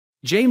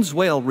James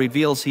Whale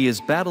reveals he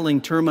is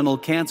battling terminal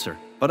cancer,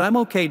 but I'm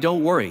okay,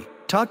 don't worry.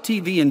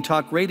 TalkTV and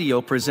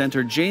talkRADIO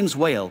presenter James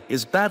Whale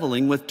is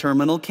battling with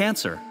terminal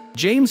cancer.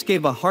 James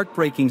gave a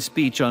heartbreaking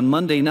speech on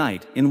Monday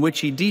night in which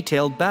he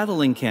detailed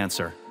battling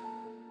cancer.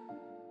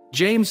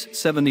 James,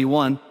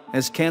 71,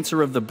 has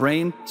cancer of the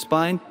brain,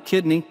 spine,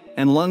 kidney,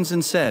 and lungs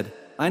and said,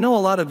 "I know a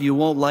lot of you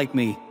won't like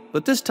me,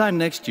 but this time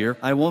next year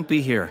I won't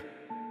be here.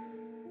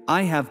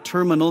 I have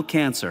terminal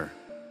cancer.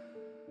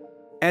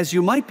 As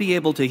you might be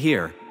able to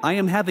hear, I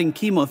am having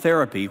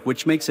chemotherapy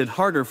which makes it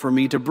harder for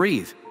me to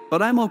breathe,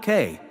 but I'm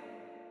okay.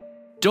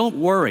 Don't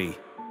worry."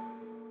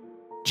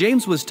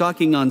 James was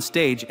talking on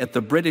stage at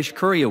the British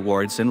Curry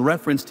Awards and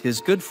referenced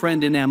his good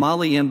friend Enam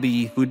Ali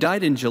MBE, who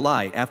died in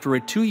July after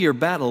a 2-year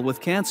battle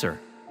with cancer.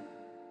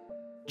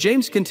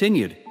 James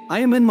continued, "I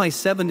am in my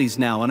 70s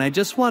now and I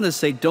just want to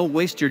say don't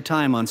waste your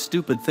time on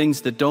stupid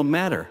things that don't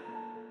matter."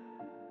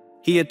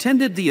 He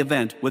attended the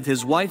event with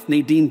his wife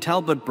Nadine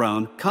Talbot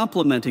Brown,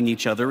 complimenting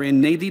each other in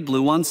navy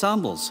blue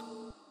ensembles.